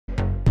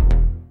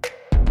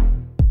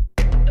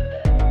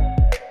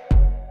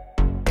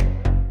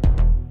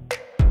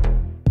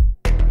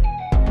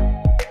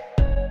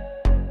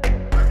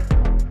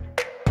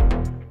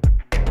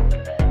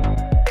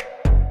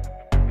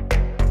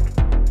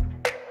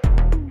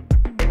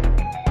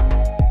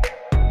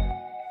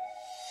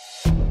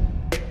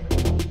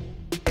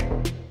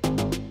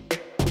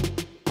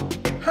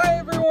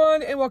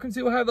everyone, and welcome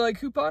to Ohio Valley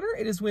Couponer.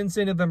 It is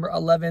Wednesday, November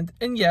 11th,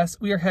 and yes,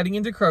 we are heading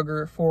into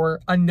Kroger for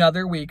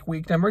another week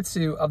number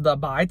 2 of the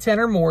buy 10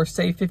 or more,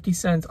 save 50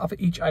 cents off of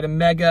each item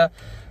mega.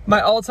 My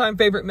all-time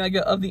favorite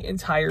mega of the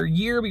entire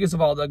year because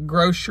of all the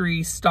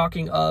grocery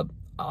stocking up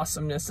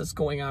awesomeness that's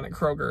going on at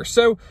Kroger.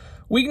 So,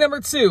 week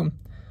number 2.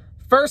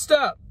 First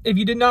up, if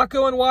you did not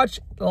go and watch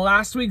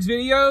last week's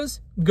videos,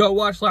 go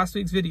watch last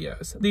week's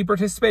videos. The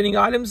participating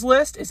items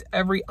list is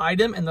every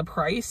item and the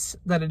price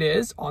that it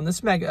is on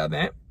this mega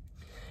event.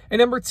 And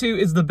number 2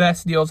 is the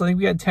best deals. I think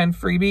we had 10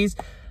 freebies.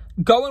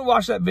 Go and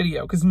watch that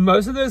video because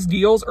most of those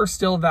deals are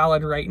still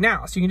valid right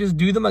now. So you can just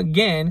do them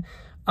again.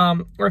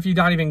 Or if you've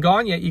not even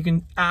gone yet, you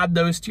can add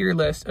those to your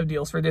list of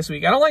deals for this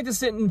week. I don't like to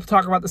sit and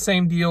talk about the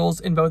same deals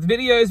in both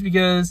videos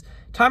because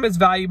time is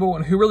valuable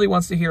and who really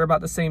wants to hear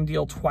about the same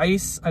deal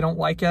twice? I don't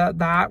like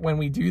that when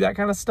we do that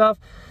kind of stuff.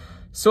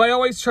 So I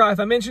always try, if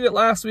I mentioned it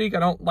last week, I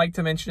don't like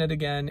to mention it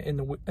again in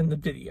the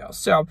video.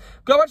 So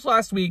go watch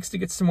last week's to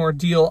get some more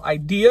deal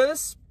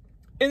ideas.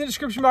 In the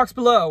description box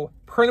below,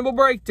 printable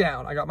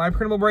breakdown. I got my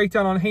printable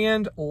breakdown on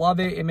hand.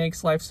 Love it. It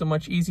makes life so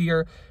much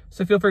easier.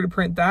 So feel free to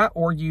print that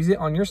or use it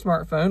on your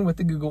smartphone with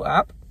the Google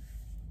app.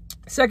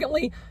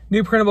 Secondly,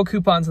 new printable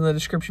coupons in the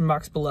description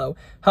box below.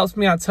 Helps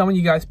me out telling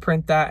you guys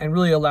print that and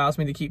really allows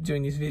me to keep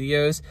doing these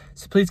videos.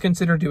 So please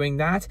consider doing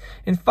that.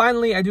 And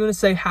finally, I do want to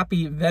say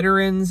happy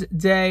Veterans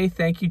Day.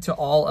 Thank you to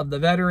all of the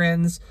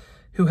veterans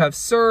who have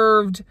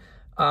served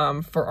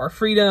for our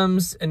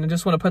freedoms. And I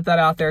just want to put that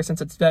out there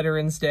since it's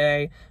Veterans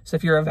Day. So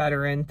if you're a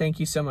veteran, thank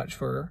you so much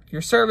for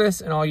your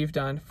service and all you've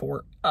done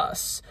for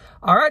us.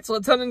 All right, so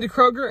let's head into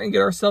Kroger and get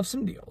ourselves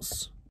some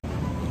deals.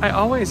 I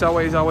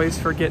always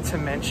forget to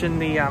mention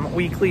the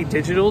weekly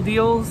digital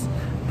deals,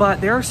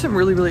 but there are some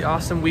really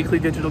awesome weekly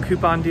digital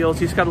coupon deals.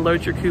 You just got to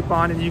load your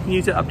coupon and you can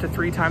use it up to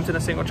 3 times in a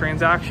single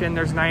transaction.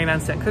 There's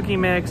 99-cent cookie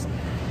mix,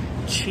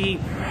 cheap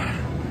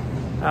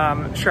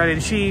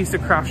shredded cheese, the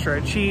Kraft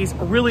shredded cheese,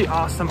 really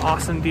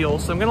awesome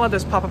deals. So I'm gonna let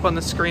this pop up on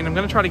the screen. I'm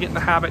gonna try to get in the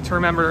habit to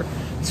remember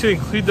to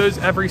include those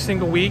every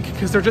single week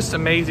because they're just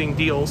amazing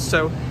deals.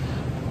 So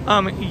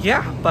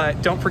yeah,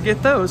 but don't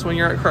forget those when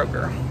you're at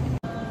Kroger.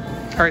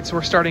 All right, so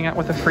we're starting out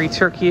with a free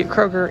turkey at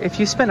Kroger. If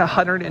you spend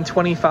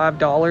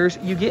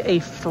 $125, you get a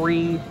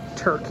free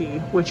turkey,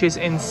 which is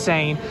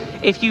insane.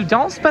 If you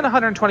don't spend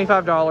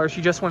 $125,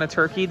 you just want a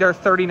turkey, they're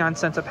 39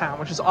 cents a pound,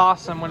 which is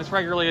awesome when it's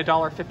regularly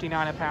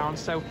 $1.59 a pound.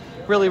 So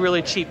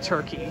really cheap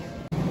turkey.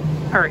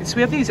 All right, so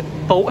we have these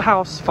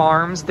Bolthouse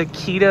Farms, the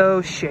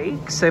keto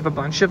shakes. They have a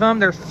bunch of them.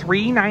 They're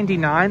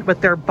 $3.99,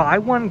 but they're buy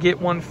one, get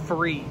one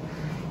free.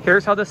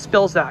 Here's how this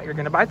spills out. You're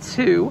gonna buy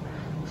 2,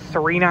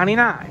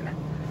 $3.99.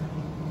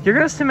 You're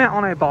going to submit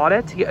on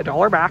Ibotta to get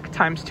 $1 back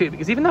times 2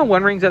 because even though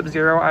one rings up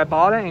 0,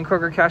 Ibotta and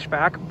Kroger Cash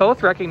Back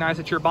both recognize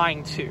that you're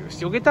buying 2. So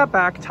you'll get that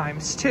back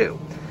times 2.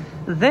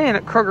 Then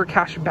Kroger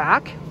Cash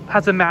Back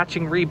has a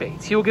matching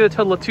rebate. So you'll get a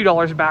total of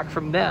 $2 back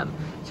from them.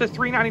 So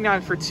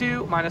 $3.99 for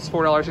 2 minus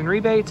 $4 in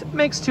rebate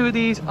makes 2 of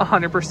these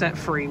 100%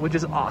 free, which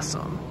is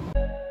awesome.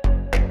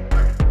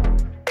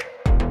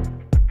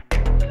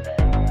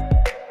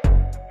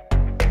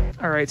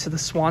 All right, so the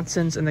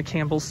Swanson's and the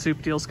Campbell's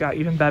soup deals got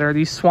even better.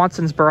 These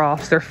Swanson's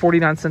broths, they're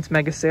 49 cents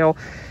mega sale.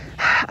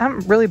 I'm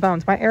really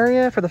bummed. My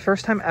area, for the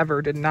first time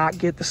ever, did not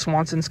get the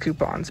Swanson's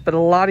coupons, but a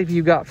lot of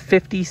you got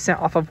 50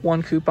 cents off of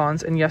 1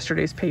 coupons in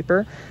yesterday's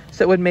paper.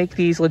 So it would make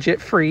these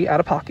legit free out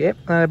of pocket.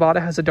 And Ibotta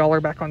has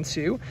 $1 back on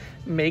 2.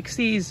 Makes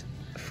these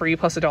free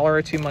plus $1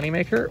 or 2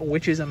 moneymaker,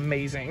 which is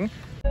amazing.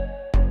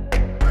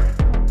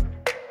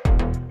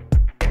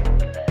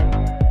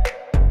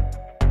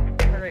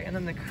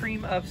 And then the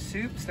cream of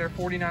soups, they're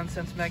 49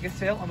 cents mega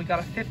sale, and we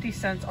got a 50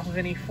 cents off of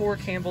any 4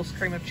 Campbell's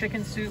cream of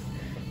chicken soup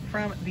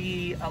from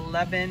the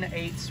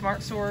 11/8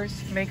 Smart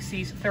Stores. Makes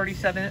these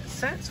 37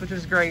 cents, which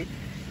is great.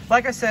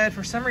 Like I said,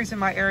 for some reason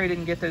my area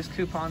didn't get those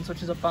coupons,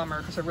 which is a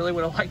bummer because I really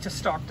would have liked to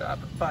stocked up,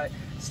 but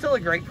still a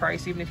great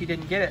price even if you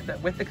didn't get it.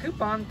 But with the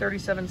coupon,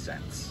 37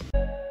 cents.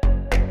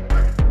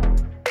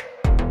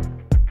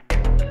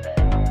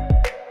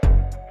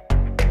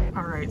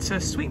 So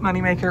sweet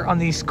moneymaker on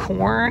these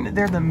corn.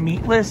 They're the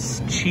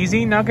meatless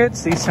cheesy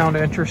nuggets. These sound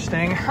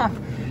interesting.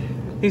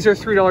 These are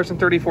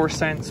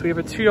 $3.34. We have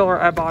a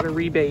 $2 Ibotta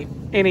rebate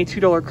and a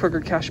 $2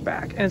 Kroger cash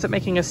back. And ends up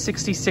making us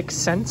 66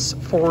 cents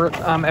for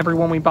every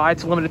one we buy.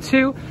 It's a limit of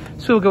 2.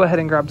 So we'll go ahead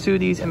and grab 2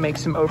 of these and make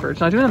some overage.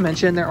 Now I do want to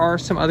mention there are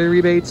some other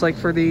rebates, like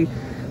for the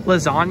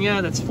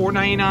lasagna, that's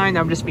 $4.99.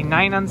 That would just be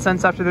 99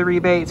 cents after the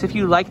rebate. So if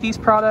you like these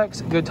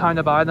products, good time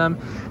to buy them.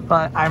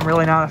 But I'm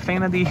really not a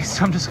fan of these,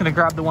 so I'm just gonna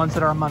grab the ones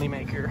that are a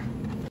moneymaker.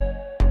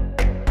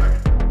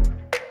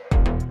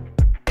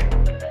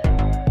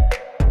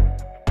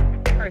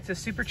 All right, so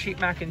super cheap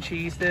mac and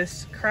cheese.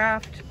 This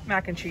Kraft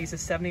mac and cheese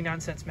is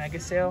 79 cents mega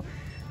sale.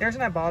 There's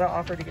an Ibotta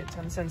offer to get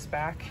 10 cents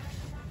back.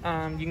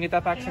 You can get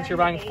that back since you're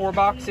buying 4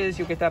 boxes.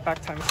 You'll get that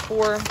back times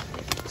 4.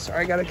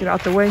 Sorry, I gotta get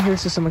out the way here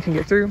so someone can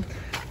get through.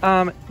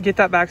 Get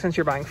that back since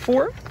you're buying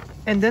 4.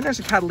 And then there's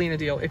a Catalina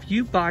deal. If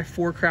you buy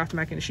 4 Kraft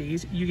mac and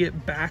cheese, you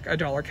get back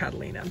 $1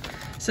 Catalina.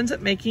 Ends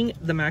up making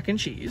the mac and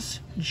cheese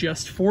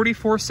just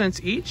 44 cents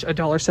each,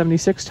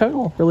 $1.76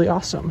 total. Really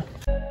awesome.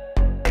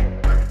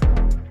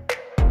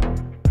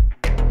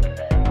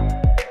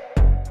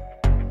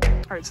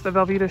 All right, so the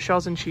Velveeta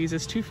shells and cheese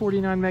is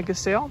 $2.49 mega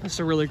sale. This is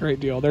a really great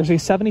deal. There's a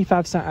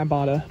 75-cent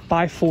Ibotta.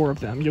 Buy 4 of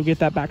them. You'll get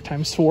that back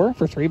times 4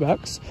 for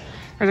 $3.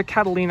 There's a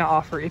Catalina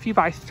offer. If you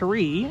buy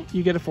 3,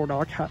 you get a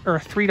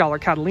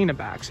 $3 Catalina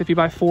back. So if you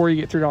buy 4,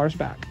 you get $3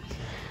 back.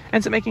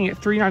 Ends up making it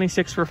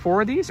 $3.96 for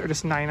 4 of these, or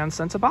just 99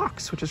 cents a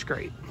box, which is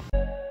great.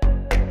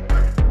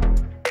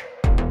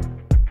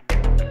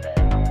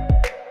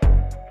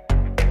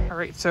 All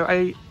right, so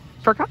I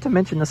forgot to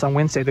mention this on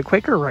Wednesday. The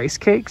Quaker rice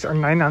cakes are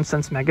 99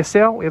 cents mega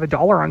sale. We have a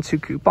 $1 on 2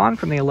 coupon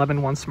from the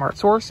 11-1 Smart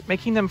Source,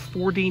 making them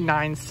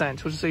 49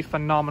 cents, which is a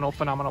phenomenal,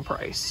 phenomenal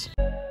price.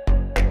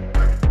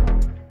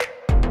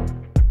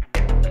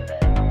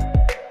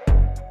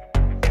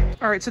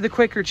 All right, so the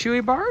Quaker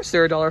Chewy bars,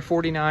 they're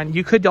 $1.49.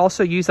 You could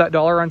also use that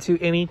 $1 onto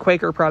any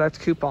Quaker product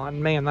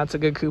coupon. Man, that's a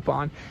good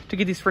coupon to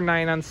get these for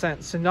 99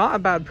 cents. So not a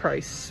bad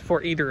price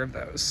for either of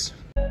those.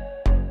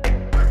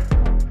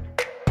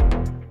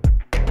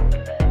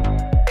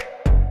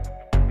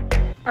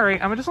 All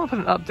right, I'm just gonna put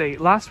an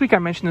update. Last week I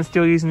mentioned this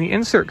deal using the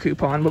insert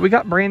coupon, but we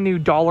got brand new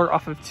 $1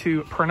 off of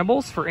 2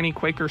 printables for any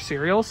Quaker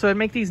cereal. So I'd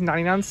make these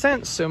 99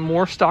 cents, so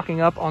more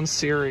stocking up on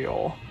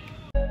cereal.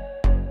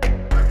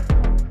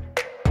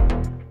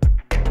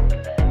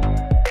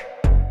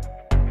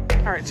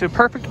 All right, so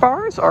Perfect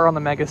bars are on the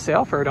mega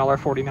sale for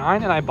 $1.49,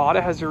 and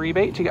Ibotta has a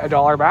rebate to get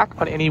 $1 back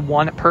on any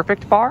 1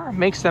 Perfect bar.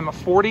 Makes them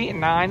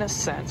 49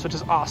 cents, which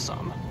is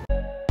awesome.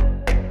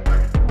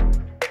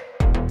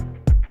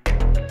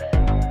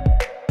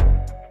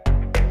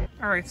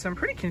 All right, so I'm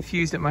pretty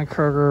confused at my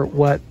Kroger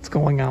what's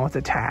going on with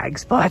the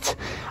tags, but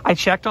I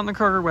checked on the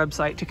Kroger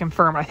website to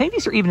confirm. I think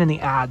these are even in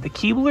the ad. The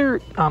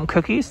Keebler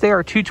cookies, they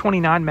are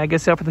 $2.29 mega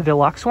sale for the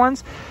deluxe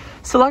ones.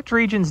 Select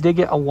regions did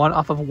get a 1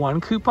 off of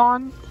 1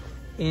 coupon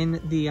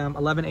in the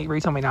 11.8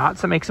 retail may not,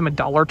 so it makes them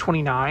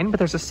 $1.29, but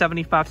there's a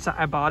 75-cent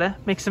Ibotta,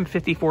 makes them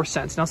 54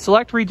 cents. Now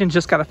select region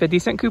just got a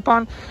 50-cent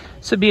coupon,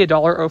 so it'd be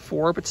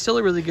 $1.04, but still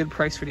a really good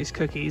price for these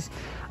cookies.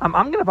 I'm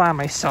gonna buy them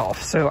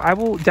myself, so I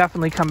will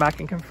definitely come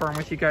back and confirm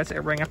with you guys that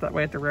it rang up that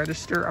way at the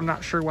register. I'm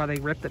not sure why they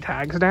ripped the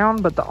tags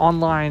down, but the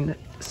online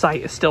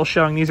site is still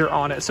showing these are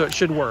on it, so it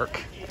should work.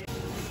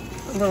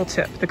 A little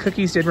tip, the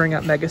cookies did ring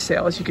up mega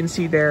sale, as you can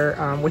see there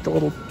with the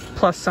little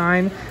plus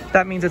sign.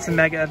 That means it's a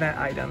mega event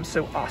item,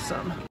 so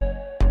awesome.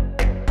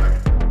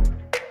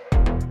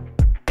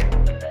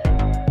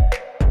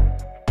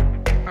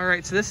 All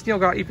right, so this deal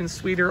got even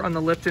sweeter on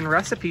the Lipton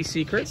Recipe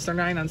Secrets. They're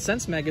 99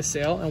 cents mega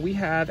sale, and we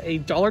have a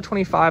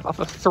 $1.25 off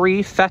of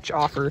 3 fetch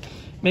offer.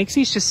 Makes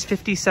these just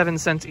 57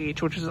 cents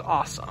each, which is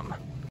awesome.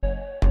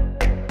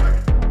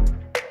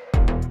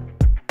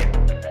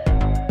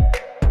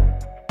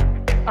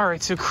 All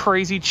right, so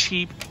crazy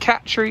cheap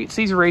cat treats.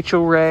 These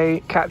Rachel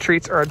Ray cat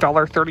treats are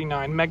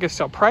 $1.39 mega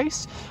sale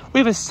price. We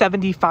have a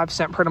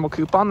 75-cent printable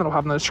coupon that'll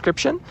have in the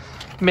description.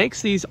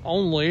 Makes these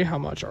only, how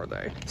much are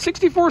they?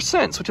 64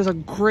 cents, which is a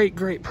great,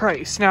 great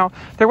price. Now,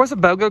 there was a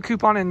BOGO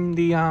coupon in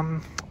the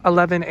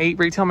 11.8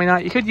 retail may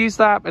not. You could use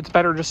that, but it's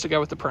better just to go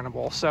with the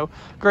printable. So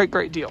great,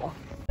 great deal.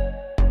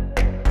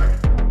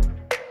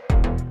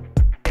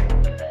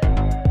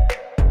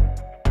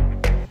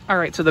 All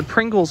right, so the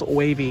Pringles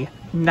Wavy,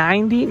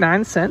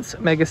 99 cents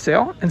mega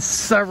sale, and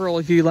several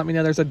of you let me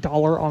know there's a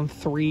 $1 on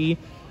 3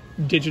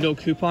 digital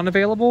coupon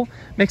available.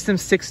 Makes them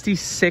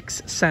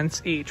 66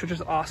 cents each, which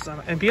is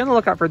awesome. And be on the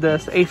lookout for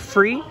this, a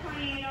free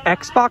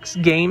Xbox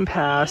Game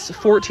Pass,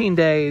 14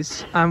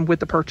 days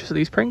with the purchase of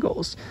these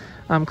Pringles.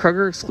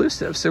 Kroger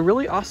exclusive, so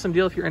really awesome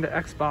deal if you're into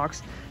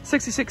Xbox,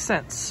 66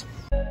 cents.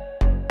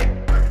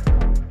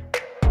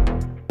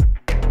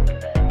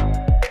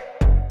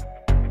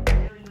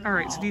 All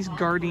right, so these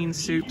Gardein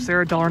soups,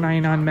 they're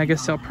 $1.99 mega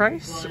sale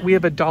price. We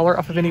have a $1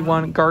 off of any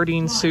 1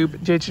 Gardein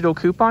soup digital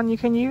coupon you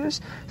can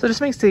use. So it just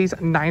makes these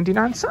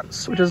 99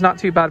 cents, which is not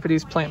too bad for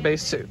these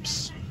plant-based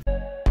soups.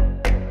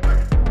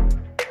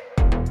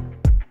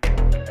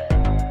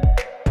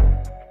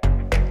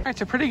 All right,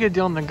 so pretty good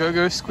deal on the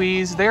Go-Go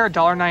Squeeze. They're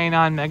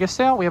 $1.99 mega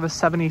sale. We have a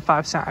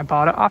 75-cent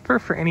Ibotta offer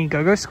for any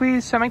Go-Go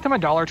Squeeze, so I make them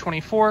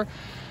 $1.24.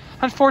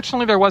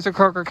 Unfortunately, there was a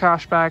Kroger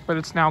cashback, but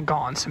it's now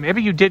gone. So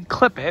maybe you did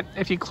clip it.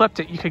 If you clipped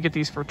it, you could get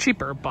these for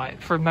cheaper.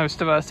 But for most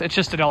of us, it's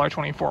just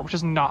 $1.24, which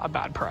is not a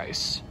bad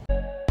price.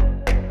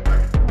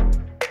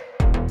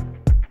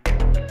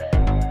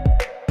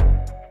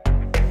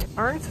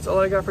 All right, that's all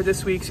I got for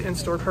this week's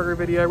in-store Kroger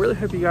video. I really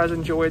hope you guys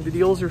enjoyed. The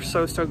deals are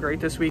so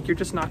great this week. You're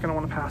just not going to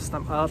want to pass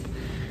them up.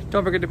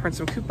 Don't forget to print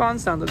some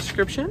coupons down in the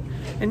description.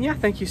 And yeah,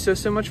 thank you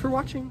so much for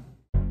watching.